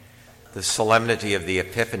The solemnity of the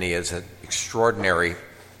Epiphany is an extraordinary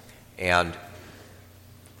and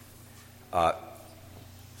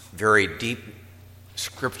very deep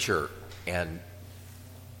scripture and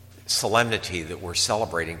solemnity that we're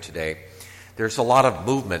celebrating today. There's a lot of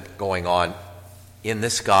movement going on in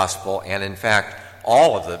this gospel, and in fact,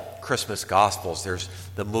 all of the Christmas Gospels. There's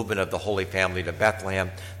the movement of the Holy Family to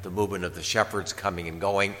Bethlehem, the movement of the shepherds coming and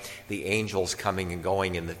going, the angels coming and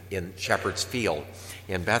going in Shepherd's Field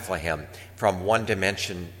in Bethlehem, from one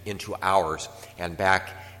dimension into ours and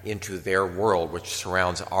back into their world, which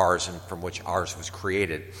surrounds ours and from which ours was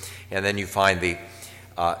created. And then you find the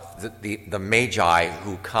Magi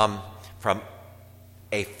who come from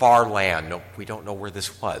a far land. No, we don't know where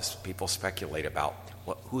this was. People speculate about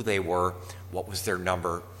who they were, what was their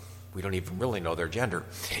number. We don't even really know their gender.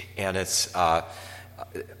 And it's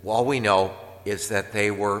all we know is that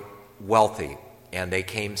they were wealthy and they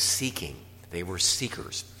came seeking. They were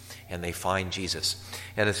seekers, and they find Jesus.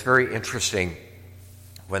 And it's very interesting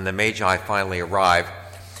when the Magi finally arrive.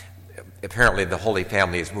 Apparently the Holy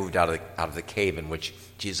Family has moved out of the cave in which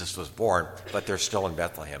Jesus was born, but they're still in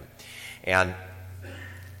Bethlehem. And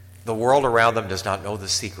the world around them does not know the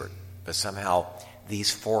secret, but somehow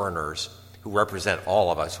these foreigners who represent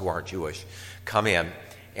all of us who aren't Jewish come in,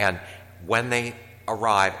 and when they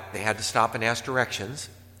arrive, they had to stop and ask directions.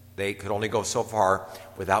 They could only go so far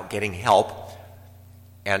without getting help,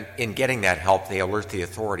 and in getting that help, they alert the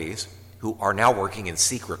authorities, who are now working in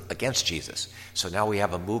secret against Jesus. So now we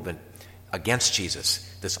have a movement against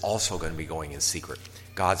Jesus that's also going to be going in secret.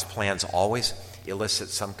 God's plans always elicit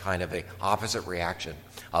some kind of a opposite reaction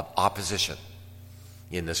of opposition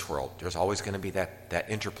in this world. There's always going to be that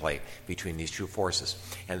interplay between these two forces.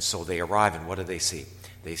 And so they arrive, and what do they see?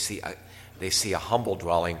 They see a humble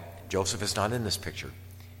dwelling. Joseph is not in this picture.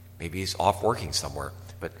 Maybe he's off working somewhere.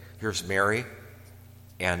 But here's Mary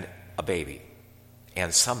and a baby.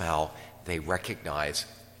 And somehow they recognize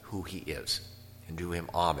who he is and do him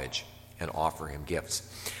homage and offer him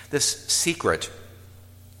gifts. This secret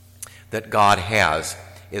that God has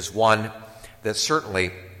is one that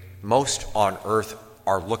certainly most on earth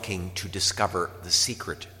are looking to discover the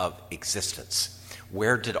secret of existence.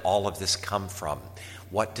 Where did all of this come from?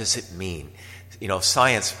 What does it mean? You know,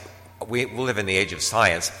 science, we live in the age of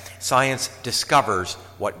science. Science discovers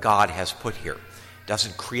what God has put here. It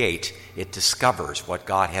doesn't create, it discovers what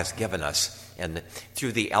God has given us. And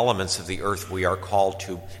through the elements of the earth, we are called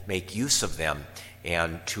to make use of them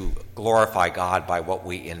and to glorify God by what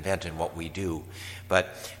we invent and what we do. But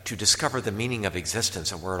to discover the meaning of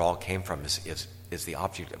existence and where it all came from is the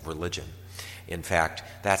object of religion. In fact,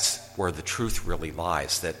 that's where the truth really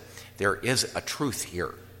lies, that there is a truth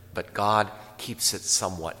here, but God keeps it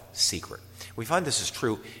somewhat secret. We find this is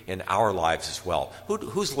true in our lives as well.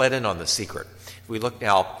 Who's let in on the secret? If we look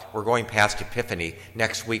now, we're going past Epiphany.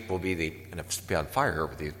 Next week will be and it's be on fire here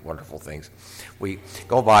with these wonderful things. We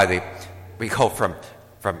go from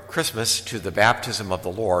Christmas to the baptism of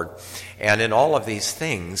the Lord, and in all of these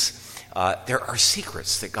things, there are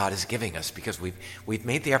secrets that God is giving us because we've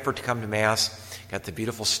made the effort to come to Mass, got the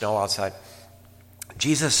beautiful snow outside.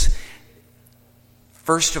 Jesus,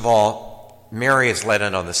 first of all, Mary is let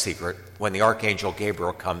in on the secret when the Archangel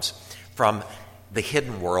Gabriel comes from the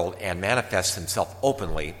hidden world and manifests himself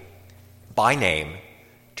openly by name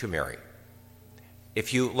to Mary.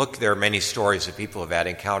 If you look, there are many stories of people who have had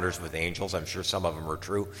encounters with angels. I'm sure some of them are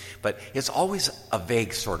true, but it's always a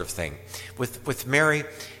vague sort of thing. With Mary,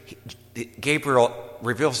 Gabriel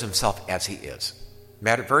reveals himself as he is.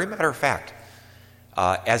 Very matter of fact,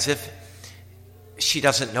 as if she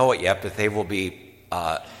doesn't know it yet, but they will be,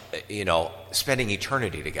 spending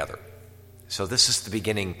eternity together. So this is the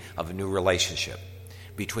beginning of a new relationship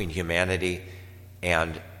between humanity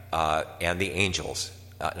and the angels,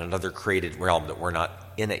 another created realm that we're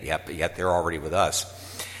not in it yet, but yet they're already with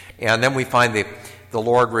us. And then we find the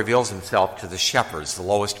Lord reveals himself to the shepherds, the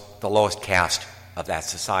lowest caste of that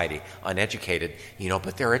society, uneducated,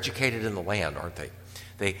 but they're educated in the land, aren't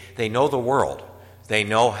they? They know the world. They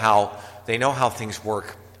know how things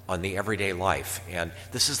work on the everyday life. And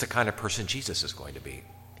this is the kind of person Jesus is going to be.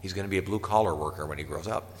 He's going to be a blue-collar worker when he grows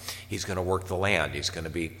up. He's going to work the land. He's going to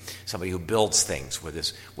be somebody who builds things with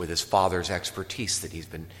his father's expertise that he's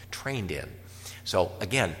been trained in. So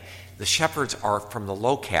again, the shepherds are from the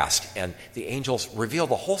low caste, and the angels reveal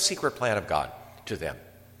the whole secret plan of God to them.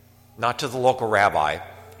 Not to the local rabbi,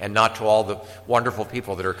 and not to all the wonderful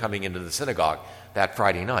people that are coming into the synagogue that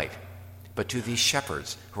Friday night, but to these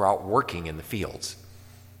shepherds who are out working in the fields.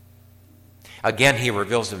 Again, he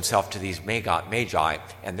reveals himself to these magi,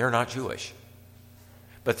 and they're not Jewish.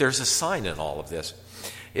 But there's a sign in all of this.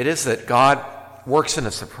 It is that God works in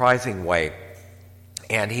a surprising way,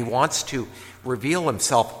 and he wants to reveal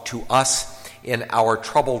himself to us in our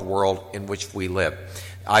troubled world in which we live.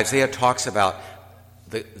 Isaiah talks about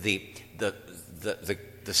the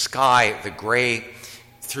sky, the gray,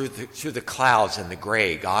 through the clouds and the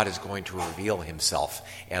gray, God is going to reveal himself,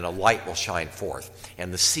 and a light will shine forth.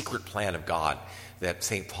 And the secret plan of God that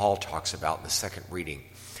St. Paul talks about in the second reading.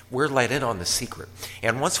 We're let in on the secret.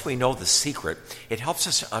 And once we know the secret, it helps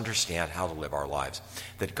us to understand how to live our lives.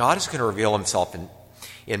 That God is going to reveal himself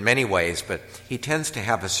in many ways, but he tends to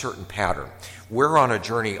have a certain pattern. We're on a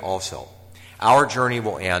journey also. Our journey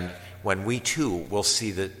will end when we too will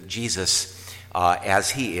see Jesus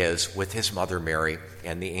as he is with his mother Mary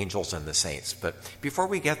and the angels and the saints. But before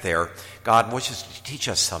we get there, God wishes to teach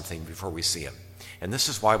us something before we see him. And this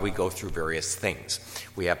is why we go through various things.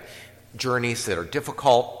 We have journeys that are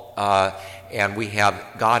difficult, and we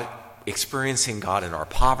have experiencing God in our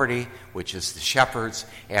poverty, which is the shepherds,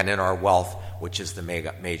 and in our wealth, which is the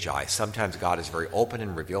magi. Sometimes God is very open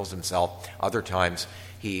and reveals himself. Other times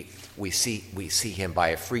we see him by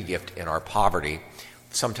a free gift in our poverty.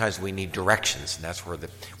 Sometimes we need directions, and that's where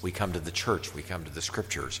we come to the church, we come to the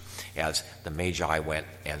scriptures, as the magi went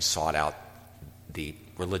and sought out the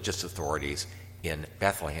religious authorities in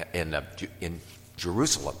Bethlehem, in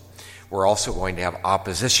Jerusalem. We're also going to have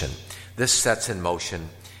opposition. This sets in motion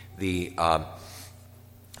the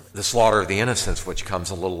slaughter of the innocents, which comes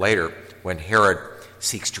a little later when Herod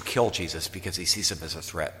seeks to kill Jesus because he sees him as a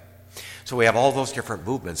threat. So we have all those different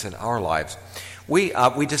movements in our lives. We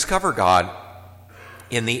discover God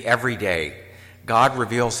in the everyday. God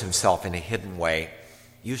reveals himself in a hidden way,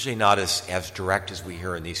 usually not as direct as we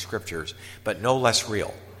hear in these scriptures, but no less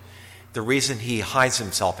real. The reason he hides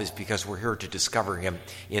himself is because we're here to discover him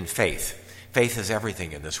in faith. Faith is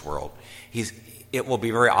everything in this world. It will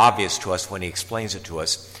be very obvious to us when he explains it to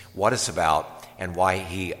us what it's about and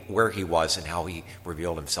where he was and how he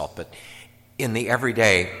revealed himself. But in the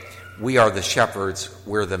everyday, we are the shepherds,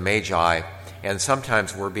 we're the magi, and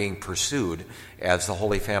sometimes we're being pursued, as the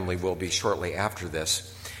Holy Family will be shortly after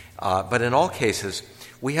this. But in all cases,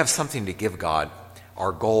 we have something to give God: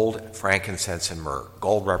 our gold, frankincense, and myrrh.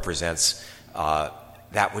 Gold represents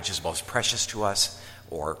that which is most precious to us,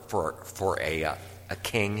 or for a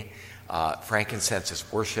king. Frankincense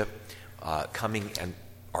is worship, coming, and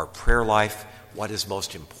our prayer life. What is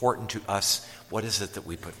most important to us? What is it that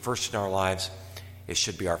we put first in our lives? It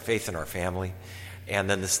should be our faith and our family. And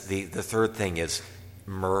then the third thing is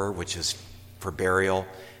myrrh, which is for burial.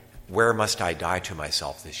 Where must I die to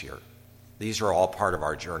myself this year? These are all part of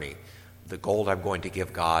our journey. The gold I'm going to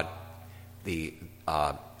give God,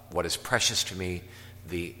 what is precious to me,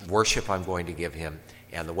 the worship I'm going to give him,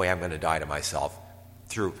 and the way I'm going to die to myself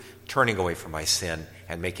through turning away from my sin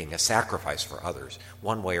and making a sacrifice for others.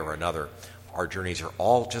 One way or another, our journeys are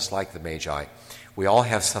all just like the Magi. We all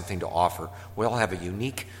have something to offer. We all have a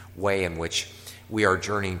unique way in which we are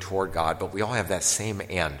journeying toward God, but we all have that same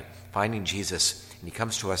end, finding Jesus. And he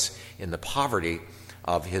comes to us in the poverty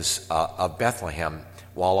of of Bethlehem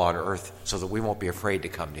while on earth, so that we won't be afraid to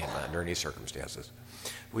come to him under any circumstances.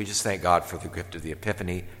 We just thank God for the gift of the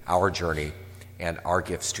Epiphany, our journey, and our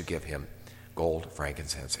gifts to give him: gold,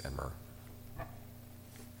 frankincense, and myrrh.